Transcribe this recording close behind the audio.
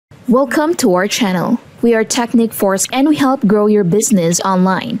Welcome to our channel. We are Technic Force and we help grow your business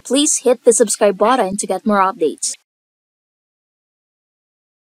online. Please hit the subscribe button to get more updates.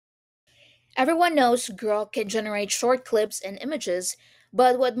 Everyone knows Grok can generate short clips and images,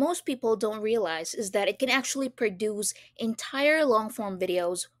 but what most people don't realize is that it can actually produce entire long-form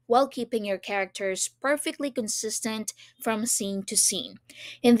videos while keeping your characters perfectly consistent from scene to scene.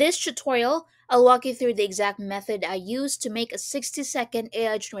 In this tutorial, I'll walk you through the exact method I use to make a 60-second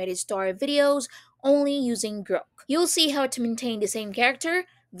AI-generated story videos only using Grok. You'll see how to maintain the same character,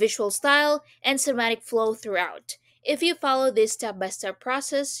 visual style, and cinematic flow throughout. If you follow this step-by-step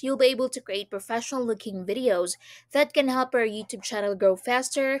process, you'll be able to create professional-looking videos that can help your YouTube channel grow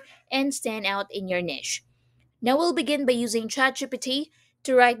faster and stand out in your niche. Now we'll begin by using ChatGPT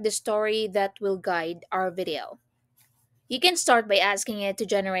to write the story that will guide our video. You can start by asking it to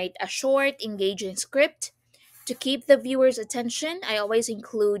generate a short, engaging script. To keep the viewer's attention, I always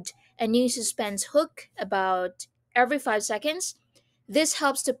include a new suspense hook about every 5 seconds. This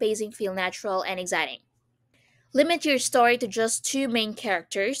helps the pacing feel natural and exciting. Limit your story to just two main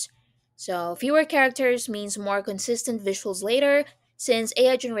characters. So, fewer characters means more consistent visuals later, since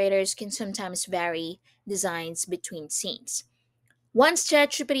AI generators can sometimes vary designs between scenes. Once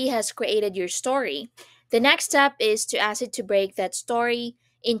ChatGPT has created your story, the next step is to ask it to break that story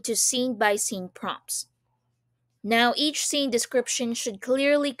into scene by scene prompts. Now, each scene description should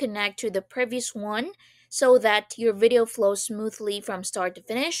clearly connect to the previous one so that your video flows smoothly from start to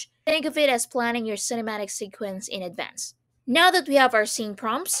finish. Think of it as planning your cinematic sequence in advance. Now that we have our scene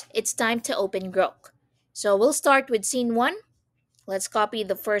prompts, it's time to open Grok. So we'll start with scene 1. Let's copy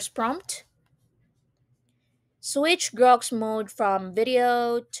the first prompt. Switch Grok's mode from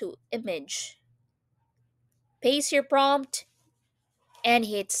video to image. Paste your prompt and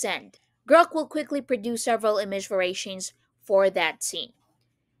hit send. Grok will quickly produce several image variations for that scene.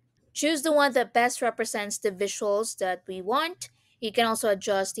 Choose the one that best represents the visuals that we want. You can also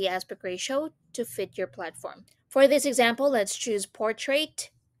adjust the aspect ratio to fit your platform. For this example, let's choose portrait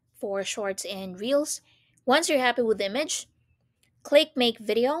for shorts and reels. Once you're happy with the image, click make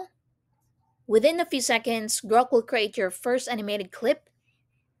video. Within a few seconds, Grok will create your first animated clip.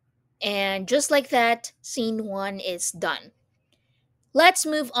 And just like that, scene 1 is done. Let's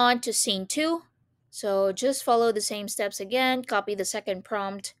move on to scene 2. So just follow the same steps again. Copy the second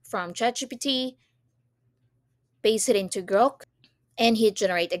prompt from ChatGPT, paste it into Grok, and hit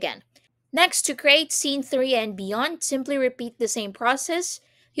generate again. Next, to create scene 3 and beyond, simply repeat the same process.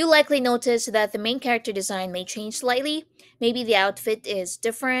 You'll likely notice that the main character design may change slightly. Maybe the outfit is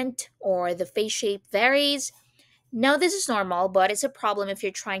different or the face shape varies. Now, this is normal, but it's a problem if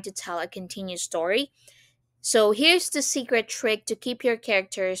you're trying to tell a continuous story. So here's the secret trick to keep your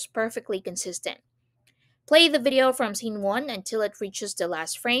characters perfectly consistent. Play the video from scene 1 until it reaches the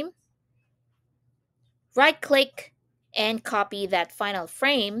last frame. Right-click and copy that final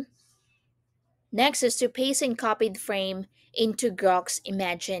frame. Next is to paste and copy the frame into Grok's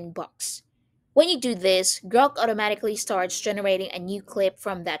Imagine box. When you do this, Grok automatically starts generating a new clip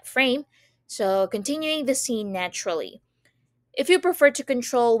from that frame, so continuing the scene naturally. If you prefer to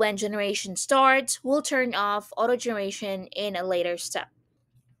control when generation starts, we'll turn off auto generation in a later step.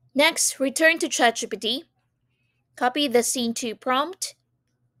 Next, return to ChatGPT, copy the scene 2 prompt,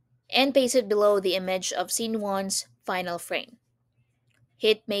 and paste it below the image of scene 1's final frame.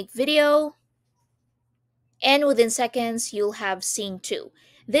 Hit make video, and within seconds, you'll have scene 2,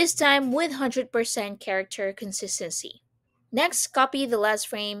 this time with 100% character consistency. Next, copy the last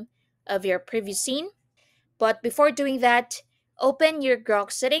frame of your previous scene, but before doing that, open your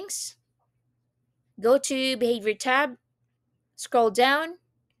Grok settings, go to Behavior tab, scroll down,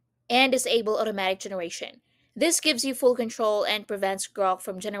 and disable automatic generation. This gives you full control and prevents Grok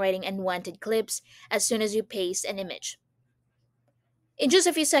from generating unwanted clips as soon as you paste an image. In just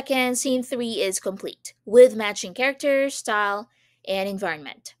a few seconds, scene 3 is complete, with matching characters, style, and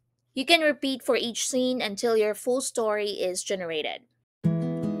environment. You can repeat for each scene until your full story is generated.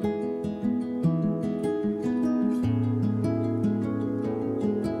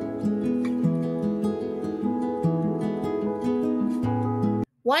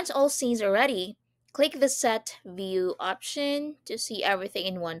 Once all scenes are ready, click the Set View option to see everything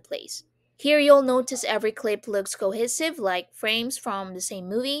in one place. Here you'll notice every clip looks cohesive, like frames from the same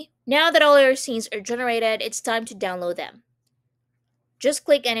movie. Now that all your scenes are generated, it's time to download them. Just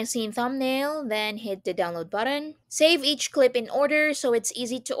click any scene thumbnail, then hit the download button. Save each clip in order so it's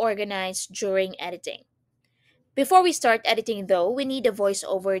easy to organize during editing. Before we start editing though, we need a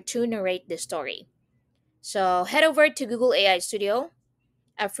voiceover to narrate the story. So head over to Google AI Studio,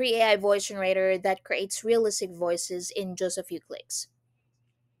 a free AI voice generator that creates realistic voices in just a few clicks.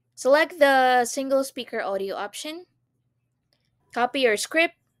 Select the single speaker audio option, copy your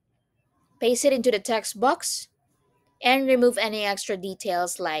script, paste it into the text box, and remove any extra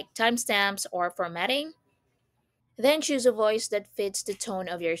details like timestamps or formatting. Then choose a voice that fits the tone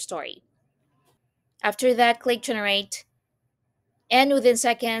of your story. After that, click Generate, and within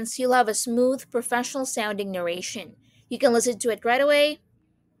seconds, you'll have a smooth, professional sounding narration. You can listen to it right away,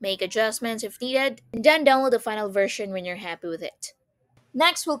 make adjustments if needed, and then download the final version when you're happy with it.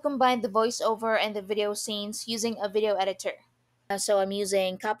 Next, we'll combine the voiceover and the video scenes using a video editor. So I'm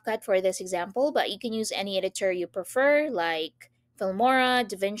using CapCut for this example, but you can use any editor you prefer, like Filmora,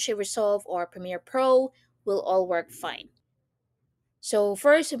 DaVinci Resolve, or Premiere Pro will all work fine. So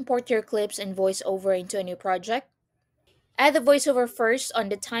first, import your clips and voiceover into a new project. Add the voiceover first on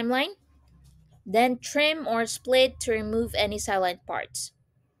the timeline, then trim or split to remove any silent parts.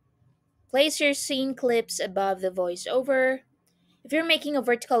 Place your scene clips above the voiceover. If you're making a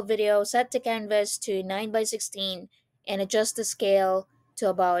vertical video, set the canvas to 9 by 16 and adjust the scale to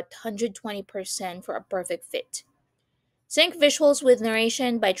about 120% for a perfect fit. Sync visuals with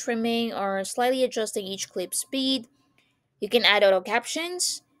narration by trimming or slightly adjusting each clip speed. You can add auto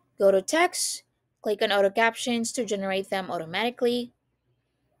captions, go to text, click on auto captions to generate them automatically.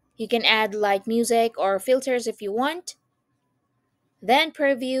 You can add light music or filters if you want, then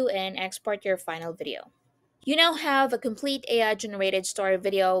preview and export your final video. You now have a complete AI generated story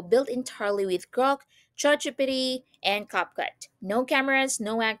video built entirely with Grok, ChatGPT, and CapCut. No cameras,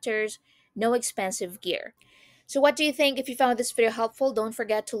 no actors, no expensive gear. So, what do you think? If you found this video helpful, don't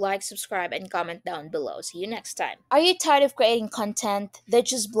forget to like, subscribe, and comment down below. See you next time. Are you tired of creating content that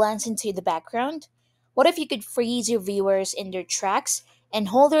just blends into the background? What if you could freeze your viewers in their tracks and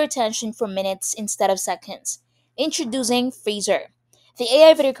hold their attention for minutes instead of seconds? Introducing Freezer, the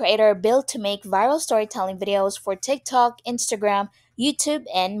AI video creator built to make viral storytelling videos for TikTok, Instagram, YouTube,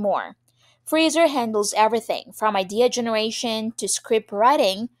 and more. Freezer handles everything from idea generation to script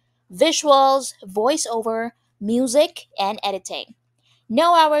writing, visuals, voiceover, music, and editing.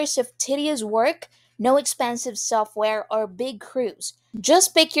 No hours of tedious work, no expensive software or big crews.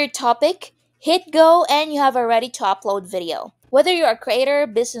 Just pick your topic, hit go, and you have a ready to upload video. Whether you're a creator,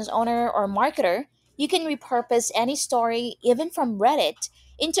 business owner, or marketer, you can repurpose any story, even from Reddit,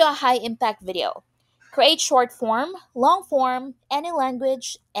 into a high impact video. Create short form, long form, any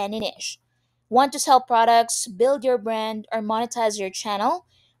language, any niche. Want to sell products, build your brand, or monetize your channel?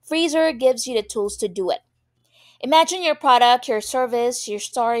 Freezer gives you the tools to do it. Imagine your product, your service, your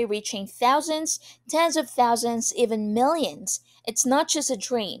story reaching thousands, tens of thousands, even millions. It's not just a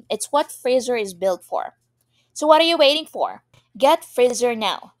dream, it's what Freezer is built for. So, what are you waiting for? Get Freezer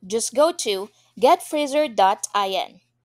now. Just go to getfreezer.in.